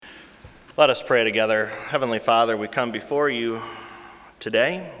Let us pray together. Heavenly Father, we come before you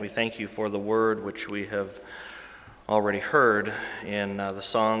today. We thank you for the word which we have already heard in the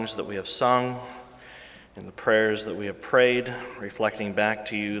songs that we have sung, in the prayers that we have prayed, reflecting back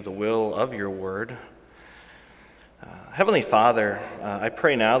to you the will of your word. Heavenly Father, I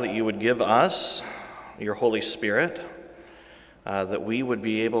pray now that you would give us your Holy Spirit, that we would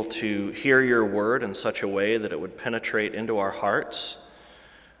be able to hear your word in such a way that it would penetrate into our hearts,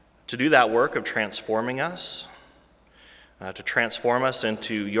 to do that work of transforming us, to transform us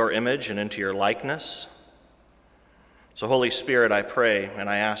into your image and into your likeness. So Holy Spirit, I pray and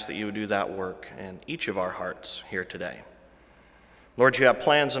I ask that you would do that work in each of our hearts here today. Lord, you have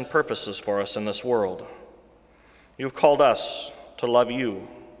plans and purposes for us in this world. You've called us to love you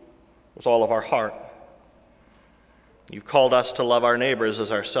with all of our heart. You've called us to love our neighbors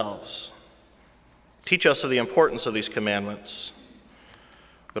as ourselves. Teach us of the importance of these commandments.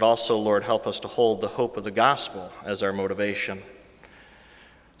 But also, Lord, help us to hold the hope of the gospel as our motivation.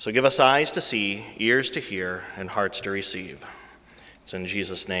 So give us eyes to see, ears to hear, and hearts to receive. It's in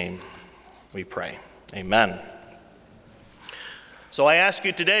Jesus' name we pray. Amen. So I ask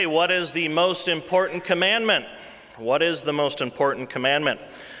you today, what is the most important commandment? What is the most important commandment?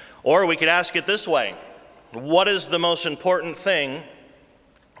 Or we could ask it this way: what is the most important thing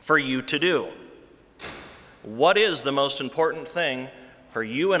for you to do? What is the most important thing for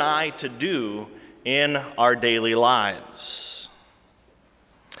you and I to do in our daily lives?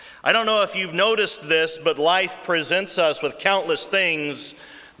 I don't know if you've noticed this, but life presents us with countless things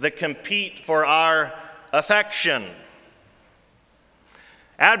that compete for our affection.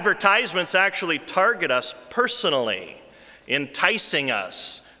 Advertisements actually target us personally, enticing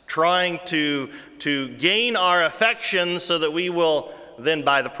us, trying to gain our affection so that we will then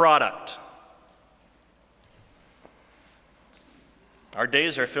buy the product. Our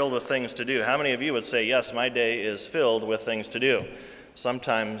days are filled with things to do. How many of you would say, yes, my day is filled with things to do?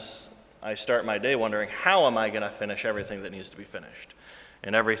 Sometimes I start my day wondering, how am I going to finish everything that needs to be finished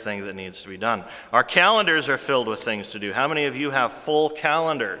and everything that needs to be done? Our calendars are filled with things to do. How many of you have full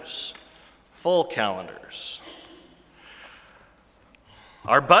calendars? Full calendars.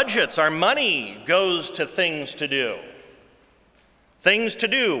 Our budgets, our money goes to things to do. Things to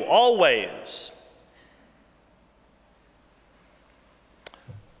do, always.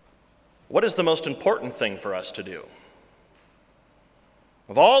 What is the most important thing for us to do?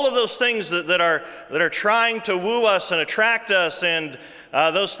 Of all of those things that are trying to woo us and attract us, and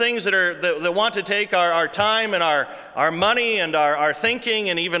those things that want to take our time and our money and our thinking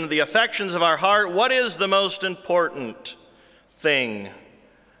and even the affections of our heart, what is the most important thing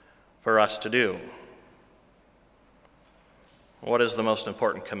for us to do? What is the most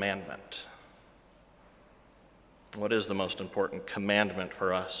important commandment? What is the most important commandment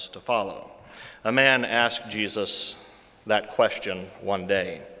for us to follow? A man asked Jesus that question one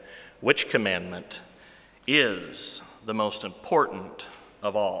day. Which commandment is the most important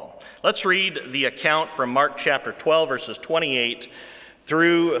of all? Let's read the account from Mark chapter 12, verses 28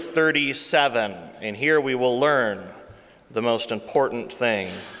 through 37. And here we will learn the most important thing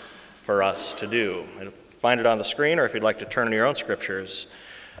for us to do. And find it on the screen, or if you'd like to turn to your own scriptures.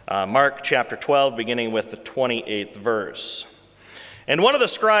 Mark chapter 12, beginning with the 28th verse. And one of the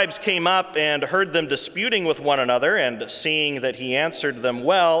scribes came up and heard them disputing with one another, and seeing that he answered them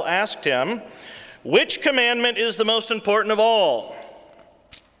well, asked him, which commandment is the most important of all?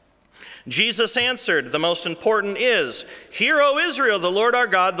 Jesus answered, the most important is, hear, O Israel, the Lord our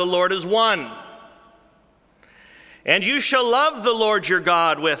God, the Lord is one. And you shall love the Lord your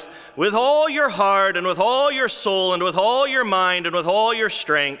God with all your heart and with all your soul and with all your mind and with all your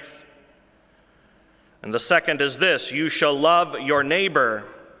strength. And the second is this, you shall love your neighbor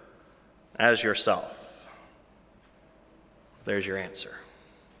as yourself. There's your answer.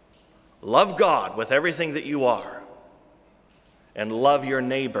 Love God with everything that you are, and love your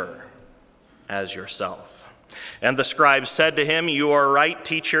neighbor as yourself. And the scribe said to him, you are right,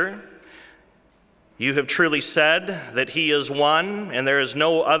 teacher. You have truly said that he is one, and there is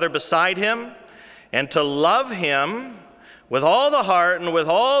no other beside him, and to love him with all the heart and with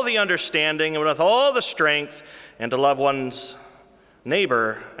all the understanding and with all the strength, and to love one's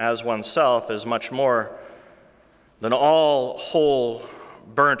neighbor as oneself is much more than all whole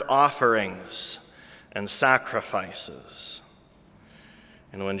burnt offerings and sacrifices.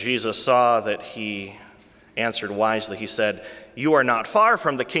 And when Jesus saw that he answered wisely, he said, you are not far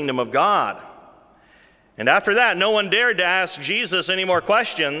from the kingdom of God. And after that, no one dared to ask Jesus any more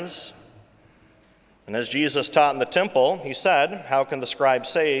questions. And as Jesus taught in the temple, he said, how can the scribes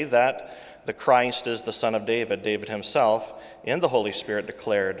say that the Christ is the son of David? David himself, in the Holy Spirit,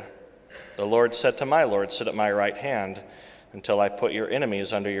 declared The Lord said to my Lord, sit at my right hand until I put your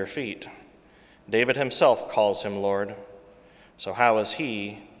enemies under your feet. David himself calls him Lord. So how is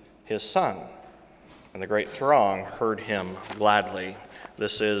he his son? And the great throng heard him gladly.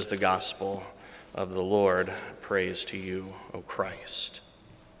 This is the gospel of the Lord. Praise to you, O Christ.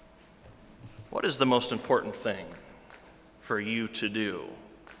 What is the most important thing for you to do?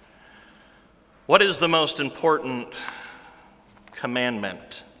 What is the most important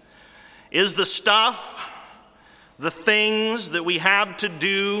commandment? Is the stuff, the things that we have to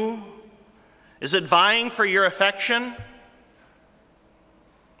do, is it vying for your affection?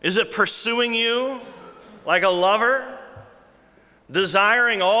 Is it pursuing you like a lover,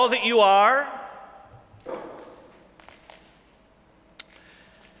 desiring all that you are?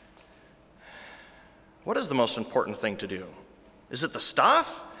 What is the most important thing to do? Is it the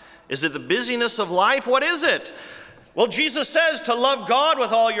stuff? Is it the busyness of life? What is it? Well, Jesus says to love God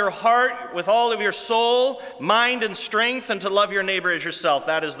with all your heart, with all of your soul, mind, and strength, and to love your neighbor as yourself.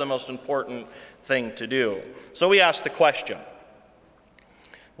 That is the most important thing to do. So we ask the question.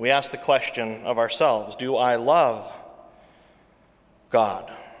 We ask the question of ourselves, do I love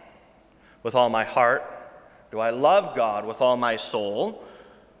God with all my heart? Do I love God with all my soul?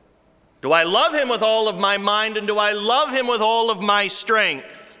 Do I love him with all of my mind? And do I love him with all of my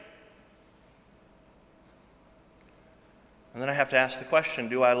strength? And then I have to ask the question,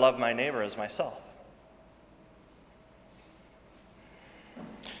 do I love my neighbor as myself?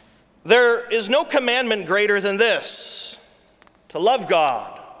 There is no commandment greater than this, to love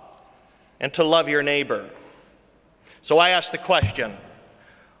God and to love your neighbor. So I ask the question,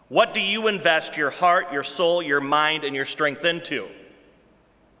 what do you invest your heart, your soul, your mind, and your strength into?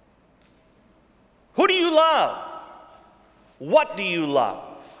 Who do you love? What do you love?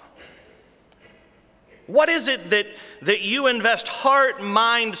 What is it that you invest heart,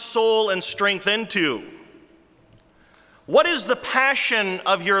 mind, soul, and strength into? What is the passion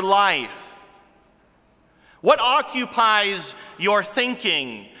of your life? What occupies your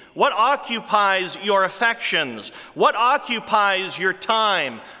thinking? What occupies your affections? What occupies your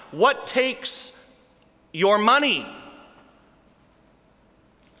time? What takes your money?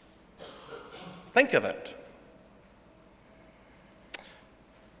 Think of it.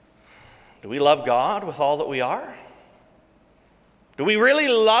 Do we love God with all that we are? Do we really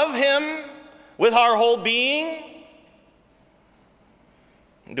love him with our whole being?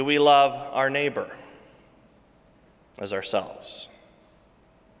 Do we love our neighbor as ourselves?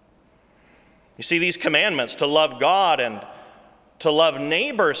 You see, these commandments to love God and to love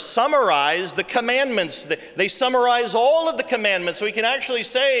neighbor summarize the commandments. They summarize all of the commandments. We can actually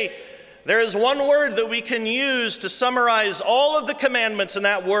say there is one word that we can use to summarize all of the commandments, and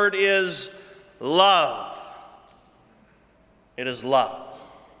that word is love. It is love.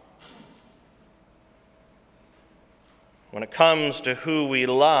 When it comes to who we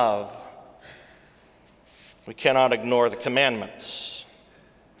love, we cannot ignore the commandments.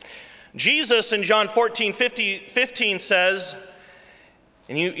 Jesus in John 14:15 says,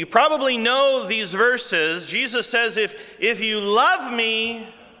 and you probably know these verses, Jesus says, if you love me,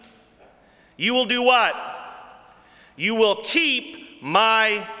 you will do what? You will keep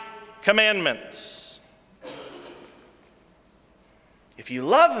my commandments. If you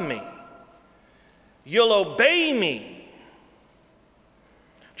love me, you'll obey me.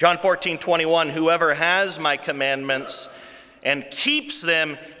 John 14:21, whoever has my commandments and keeps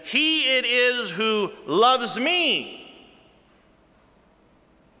them, he it is who loves me.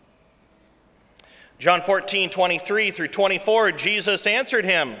 John 14:23 through 24, Jesus answered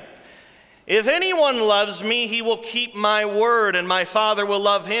him, if anyone loves me, he will keep my word, and my Father will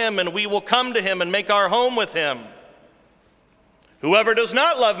love him, and we will come to him and make our home with him. Whoever does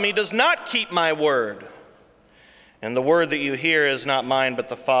not love me does not keep my word. And the word that you hear is not mine, but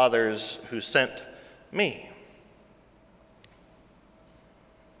the Father's who sent me.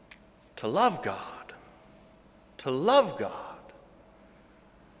 To love God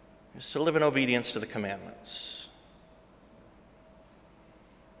is to live in obedience to the commandments.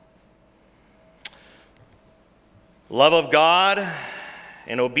 Love of God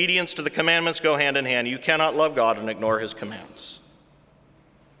and obedience to the commandments go hand in hand. You cannot love God and ignore his commands.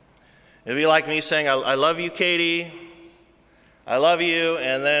 It'd be like me saying, I love you, Katie. I love you,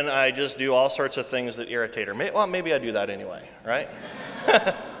 and then I just do all sorts of things that irritate her. Well, maybe I do that anyway, right?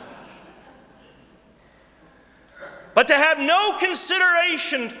 But to have no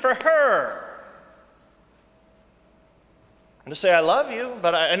consideration for her. And to say, I love you,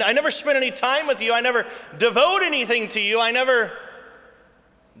 but I never spend any time with you. I never devote anything to you. I never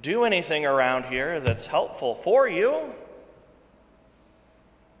do anything around here that's helpful for you.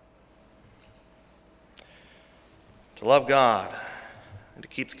 To love God and to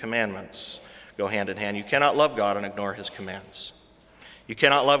keep the commandments go hand in hand. You cannot love God and ignore his commands. You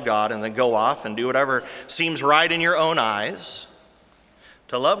cannot love God and then go off and do whatever seems right in your own eyes.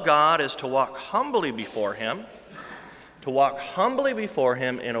 To love God is to walk humbly before him,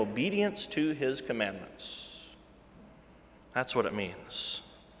 in obedience to his commandments. That's what it means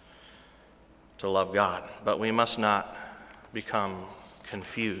to love God. But we must not become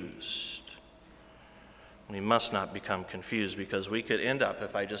confused. We must not become confused, because we could end up,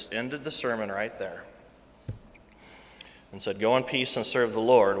 if I just ended the sermon right there and said, go in peace and serve the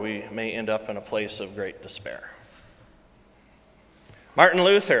Lord, we may end up in a place of great despair. Martin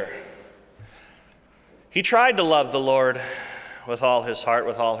Luther, he tried to love the Lord with all his heart,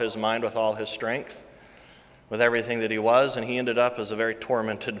 with all his mind, with all his strength, with everything that he was, and he ended up as a very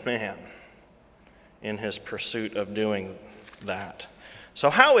tormented man in his pursuit of doing that. So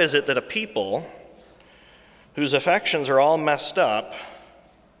how is it that a people whose affections are all messed up,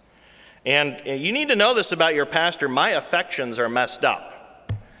 and you need to know this about your pastor, my affections are messed up.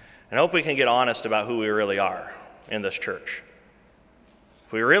 And I hope we can get honest about who we really are in this church.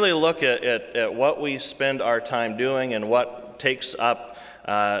 If we really look at what we spend our time doing and what takes up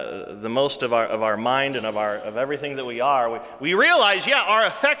the most of our mind and of everything that we are, we realize, our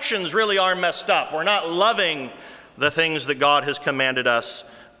affections really are messed up. We're not loving the things that God has commanded us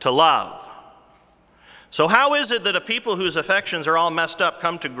to love. So how is it that a people whose affections are all messed up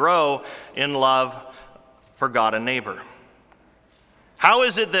come to grow in love for God and neighbor? How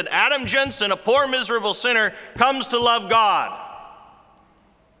is it that Adam Jensen, a poor, miserable sinner, comes to love God?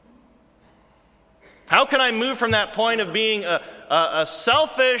 How can I move from that point of being a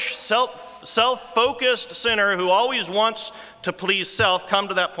selfish, self-focused sinner who always wants to please self, come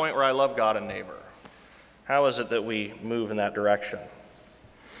to that point where I love God and neighbor? How is it that we move in that direction?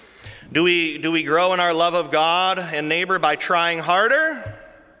 Do we grow in our love of God and neighbor by trying harder?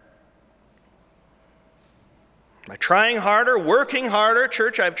 By trying harder, working harder?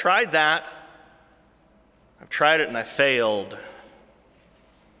 Church, I've tried that. I've tried it and I failed.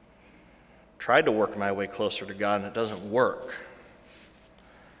 Tried to work my way closer to God and it doesn't work.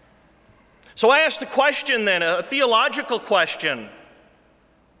 So I asked the question then, a theological question.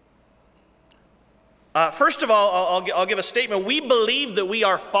 First of all, I'll give a statement. We believe that we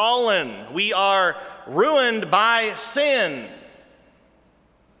are fallen. We are ruined by sin.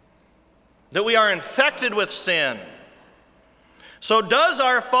 That we are infected with sin. So does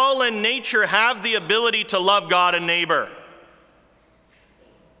our fallen nature have the ability to love God and neighbor?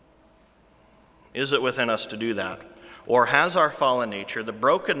 Is it within us to do that? Or has our fallen nature, the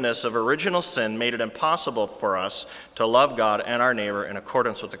brokenness of original sin, made it impossible for us to love God and our neighbor in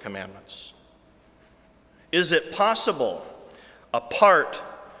accordance with the commandments? Is it possible, apart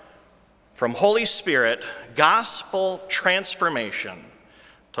from Holy Spirit, gospel transformation,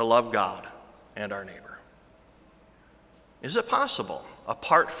 to love God and our neighbor? Is it possible,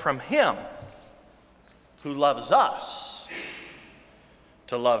 apart from Him who loves us,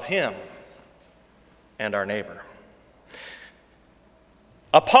 to love Him and our neighbor?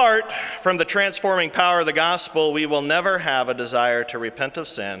 Apart from the transforming power of the gospel, we will never have a desire to repent of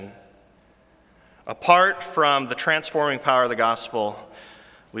sin. Apart from the transforming power of the gospel,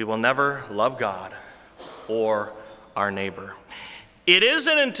 we will never love God or our neighbor. It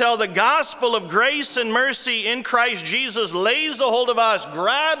isn't until the gospel of grace and mercy in Christ Jesus lays a hold of us,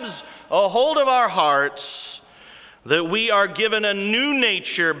 grabs a hold of our hearts, that we are given a new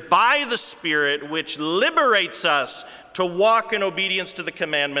nature by the Spirit, which liberates us to walk in obedience to the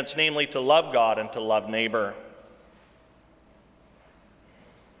commandments, namely to love God and to love neighbor.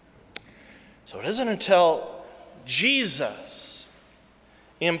 So it isn't until Jesus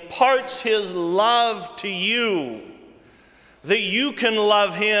imparts His love to you that you can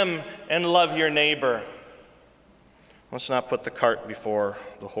love Him and love your neighbor. Let's not put the cart before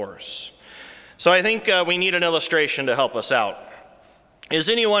the horse. So I think we need an illustration to help us out. Is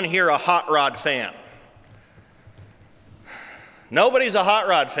anyone here a hot rod fan? Nobody's a hot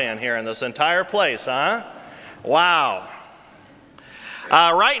rod fan here in this entire place, huh? Wow.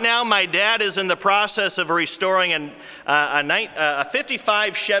 Right now, my dad is in the process of restoring a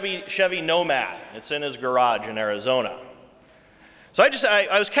 55 Chevy Nomad. It's in his garage in Arizona. So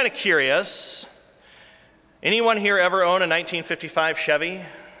I was kind of curious. Anyone here ever own a 1955 Chevy?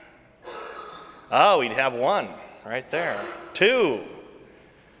 Oh, we'd have one right there. Two.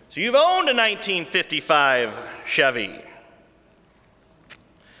 So you've owned a 1955 Chevy.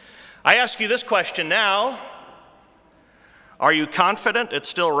 I ask you this question now. Are you confident it's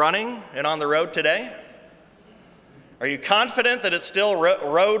still running and on the road today? Are you confident that it's still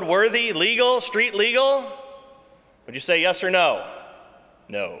road-worthy, legal, street legal? Would you say yes or no?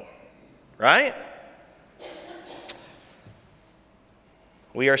 No. Right?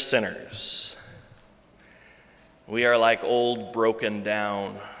 We are sinners. We are like old, broken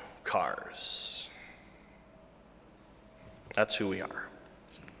down cars. That's who we are.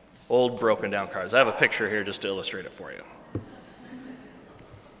 Old, broken down cars. I have a picture here just to illustrate it for you.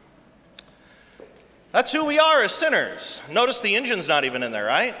 That's who we are as sinners. Notice the engine's not even in there,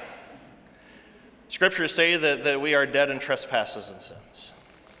 right? Scriptures say that we are dead in trespasses and sins.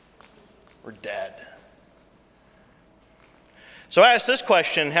 We're dead. So I ask this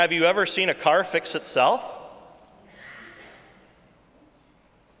question, have you ever seen a car fix itself? Have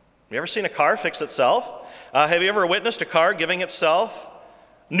you ever seen a car fix itself? Have you ever witnessed a car giving itself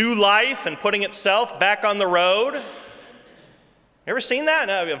new life and putting itself back on the road? You ever seen that?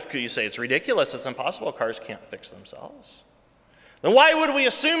 Now, you say it's ridiculous, it's impossible, cars can't fix themselves. Then why would we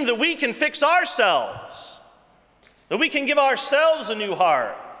assume that we can fix ourselves? That we can give ourselves a new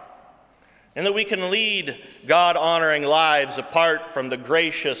heart? And that we can lead God-honoring lives apart from the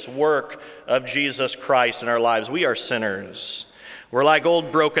gracious work of Jesus Christ in our lives? We are sinners. We're like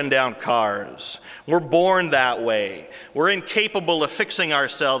old broken down cars. We're born that way. We're incapable of fixing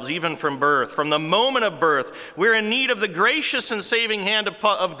ourselves even from birth. From the moment of birth, we're in need of the gracious and saving hand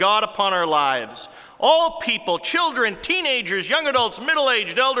of God upon our lives. All people, children, teenagers, young adults,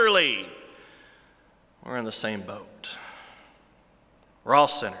 middle-aged, elderly, we're in the same boat. We're all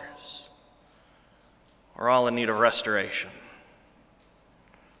sinners. We're all in need of restoration.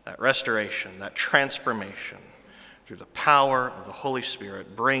 That restoration, that transformation, through the power of the Holy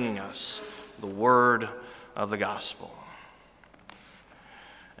Spirit, bringing us the word of the gospel.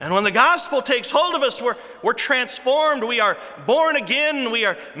 And when the gospel takes hold of us, we're transformed. We are born again. We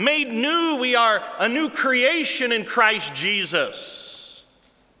are made new. We are a new creation in Christ Jesus.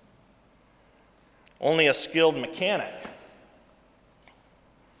 Only a skilled mechanic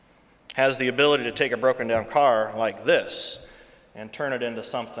has the ability to take a broken down car like this and turn it into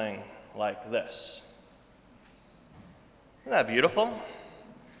something like this. Isn't that beautiful?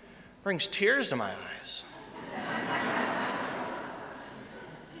 Brings tears to my eyes.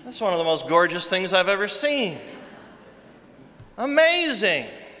 That's one of the most gorgeous things I've ever seen. Amazing.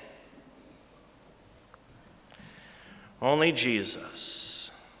 Only Jesus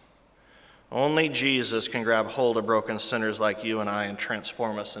can grab hold of broken sinners like you and I and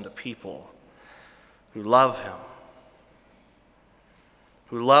transform us into people who love him.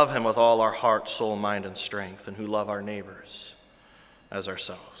 Who love him with all our heart, soul, mind, and strength, and who love our neighbors as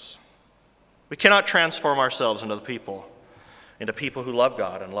ourselves. We cannot transform ourselves into people who love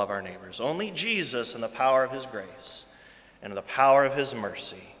God and love our neighbors. Only Jesus in the power of his grace and in the power of his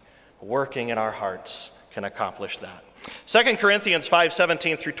mercy working in our hearts can accomplish that. 2 Corinthians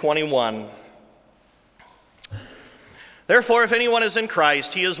 5:17 through 21. Therefore, if anyone is in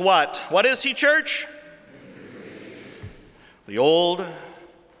Christ, he is what? What is he, church? The old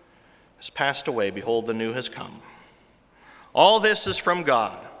has passed away, behold, the new has come. All this is from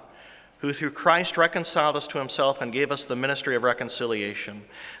God, who through Christ reconciled us to himself and gave us the ministry of reconciliation.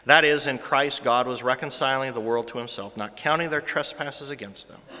 That is, in Christ God was reconciling the world to himself, not counting their trespasses against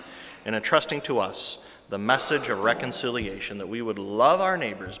them, and entrusting to us the message of reconciliation, that we would love our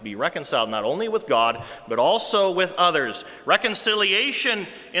neighbors, be reconciled not only with God, but also with others. Reconciliation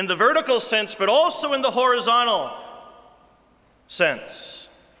in the vertical sense, but also in the horizontal sense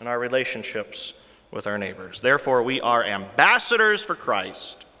in our relationships with our neighbors. Therefore, we are ambassadors for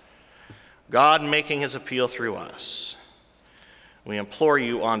Christ, God making his appeal through us. We implore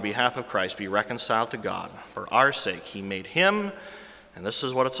you on behalf of Christ, be reconciled to God. For our sake, he made him, and this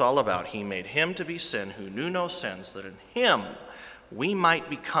is what it's all about, he made him to be sin who knew no sins, that in him we might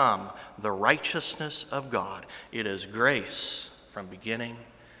become the righteousness of God. It is grace from beginning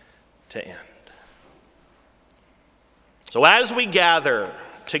to end. So as we gather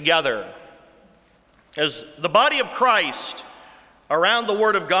together as the body of Christ around the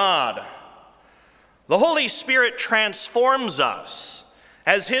Word of God, the Holy Spirit transforms us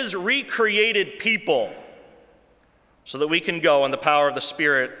as his recreated people so that we can go in the power of the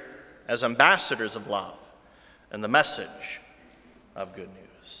Spirit as ambassadors of love and the message of good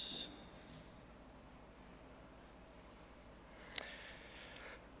news.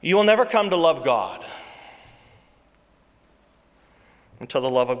 You will never come to love God until the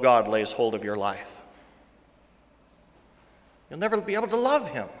love of God lays hold of your life. You'll never be able to love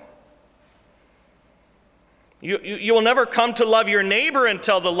him. You will never come to love your neighbor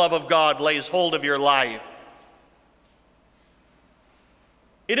until the love of God lays hold of your life.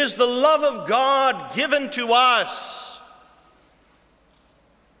 It is the love of God given to us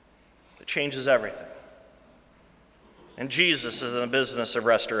that changes everything. And Jesus is in the business of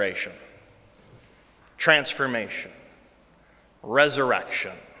restoration, transformation,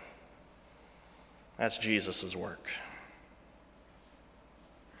 resurrection. That's Jesus' work.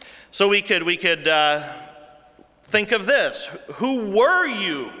 So we could think of this. Who were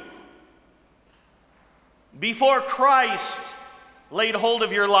you before Christ laid hold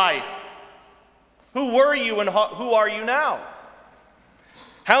of your life? Who were you and who are you now?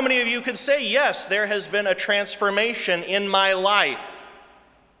 How many of you could say, yes, there has been a transformation in my life?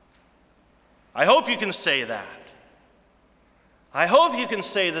 I hope you can say that. I hope you can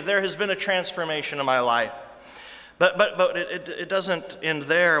say that there has been a transformation in my life. But it doesn't end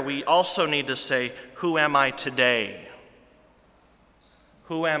there. We also need to say, who am I today?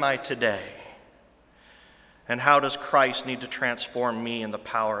 Who am I today? And how does Christ need to transform me in the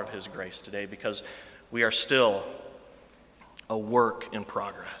power of his grace today? Because we are still a work in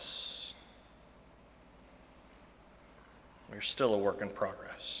progress. We're still a work in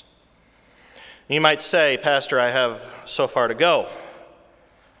progress. You might say, Pastor, I have so far to go.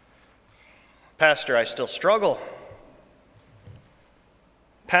 Pastor, I still struggle.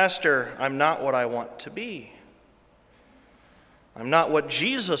 Pastor, I'm not what I want to be. I'm not what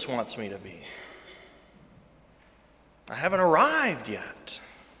Jesus wants me to be. I haven't arrived yet.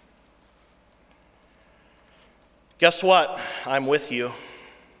 Guess what? I'm with you.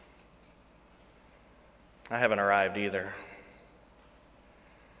 I haven't arrived either.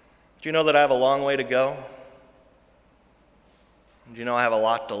 Do you know that I have a long way to go? Do you know I have a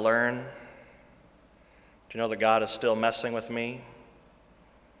lot to learn? Do you know that God is still messing with me?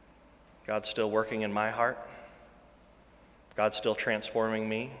 God's still working in my heart? God's still transforming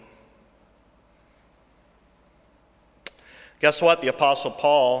me? Guess what? The Apostle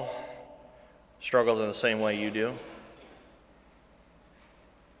Paul struggled in the same way you do.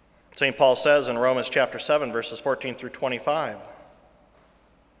 St. Paul says in Romans chapter 7, verses 14 through 25,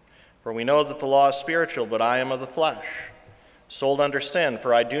 "For we know that the law is spiritual, but I am of the flesh, sold under sin,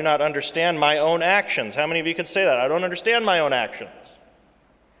 for I do not understand my own actions." How many of you could say that? I don't understand my own actions.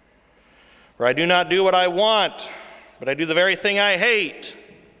 "For I do not do what I want, but I do the very thing I hate.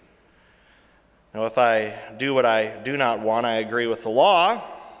 Now, if I do what I do not want, I agree with the law."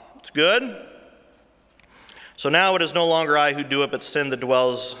 It's good. "So now it is no longer I who do it, but sin that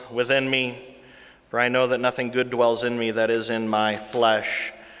dwells within me. For I know that nothing good dwells in me, that is in my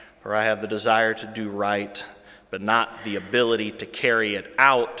flesh. For I have the desire to do right, but not the ability to carry it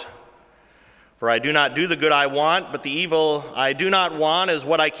out. For I do not do the good I want, but the evil I do not want is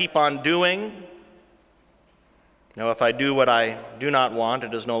what I keep on doing. Now, if I do what I do not want,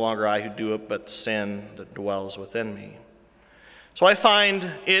 it is no longer I who do it, but sin that dwells within me. So I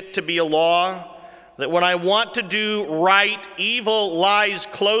find it to be a law that when I want to do right, evil lies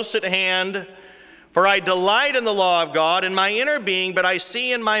close at hand. For I delight in the law of God in my inner being, but I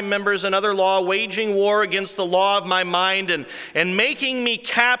see in my members another law waging war against the law of my mind and making me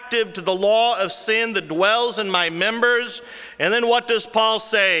captive to the law of sin that dwells in my members." And then what does Paul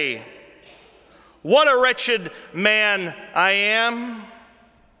say? "What a wretched man I am!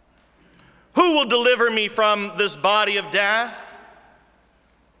 Who will deliver me from this body of death?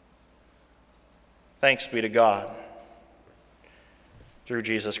 Thanks be to God, through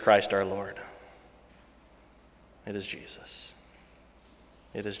Jesus Christ our Lord." It is Jesus.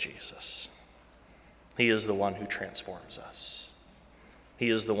 It is Jesus. He is the one who transforms us.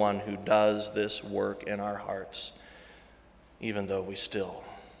 He is the one who does this work in our hearts, even though we still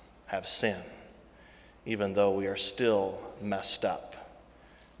have sin, even though we are still messed up,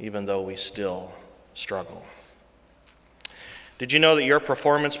 even though we still struggle. Did you know that your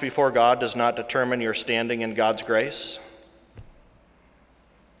performance before God does not determine your standing in God's grace?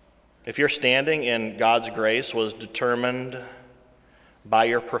 If your standing in God's grace was determined by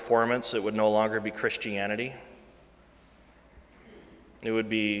your performance, it would no longer be Christianity. It would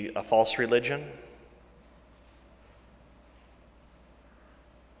be a false religion.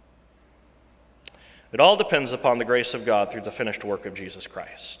 It all depends upon the grace of God through the finished work of Jesus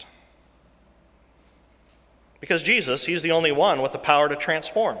Christ. Because Jesus, he's the only one with the power to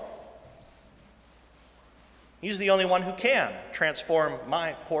transform. He's the only one who can transform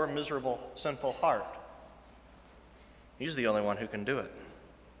my poor, miserable, sinful heart. He's the only one who can do it.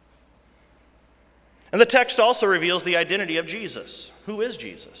 And the text also reveals the identity of Jesus. Who is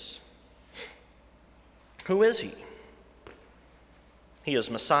Jesus? Who is he? He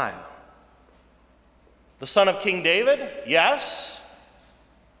is Messiah. The son of King David? Yes.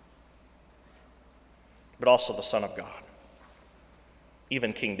 But also the Son of God.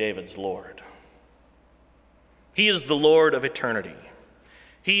 Even King David's Lord. He is the Lord of eternity.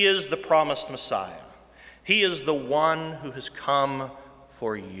 He is the promised Messiah. He is the one who has come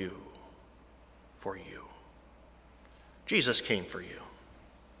for you. For you. Jesus came for you.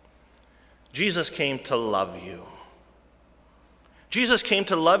 Jesus came to love you. Jesus came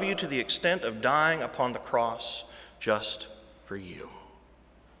to love you to the extent of dying upon the cross just for you.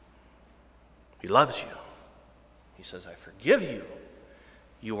 He loves you. He says, I forgive you.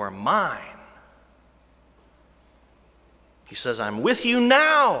 You are mine. He says, I'm with you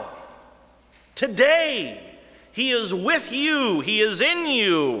now. Today. He is with you. He is in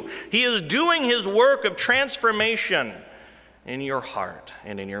you. He is doing his work of transformation in your heart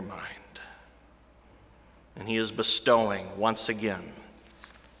and in your mind. And he is bestowing once again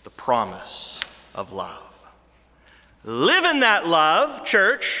the promise of love. Live in that love,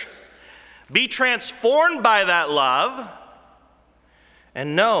 church. Be transformed by that love.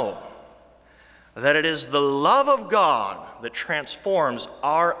 And know that it is the love of God that transforms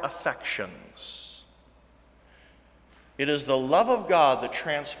our affections. It is the love of God that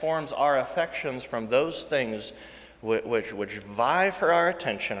transforms our affections from those things which vie for our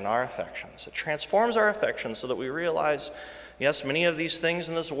attention and our affections. It transforms our affections so that we realize, yes, many of these things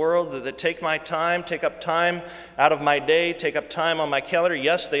in this world that take my time, take up time out of my day, take up time on my calendar,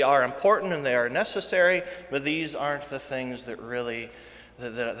 yes, they are important and they are necessary, but these aren't the things that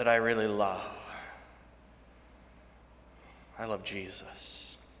I really love. I love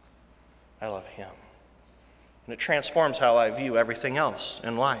Jesus. I love him. And it transforms how I view everything else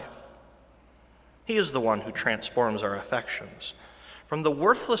in life. He is the one who transforms our affections from the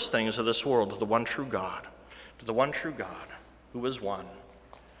worthless things of this world to the one true God, who is one,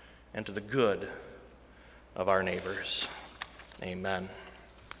 and to the good of our neighbors. Amen.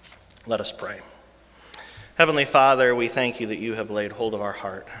 Let us pray. Heavenly Father, we thank you that you have laid hold of our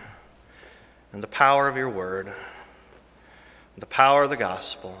heart and the power of your word, the power of the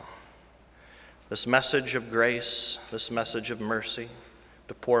gospel, this message of grace, this message of mercy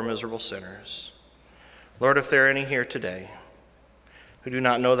to poor miserable sinners. Lord, if there are any here today who do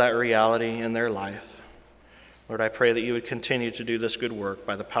not know that reality in their life, Lord, I pray that you would continue to do this good work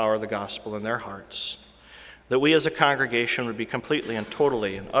by the power of the gospel in their hearts, that we as a congregation would be completely and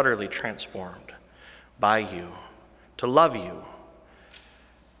totally and utterly transformed by you, to love you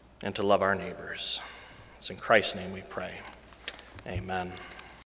and to love our neighbors. It's in Christ's name we pray. Amen.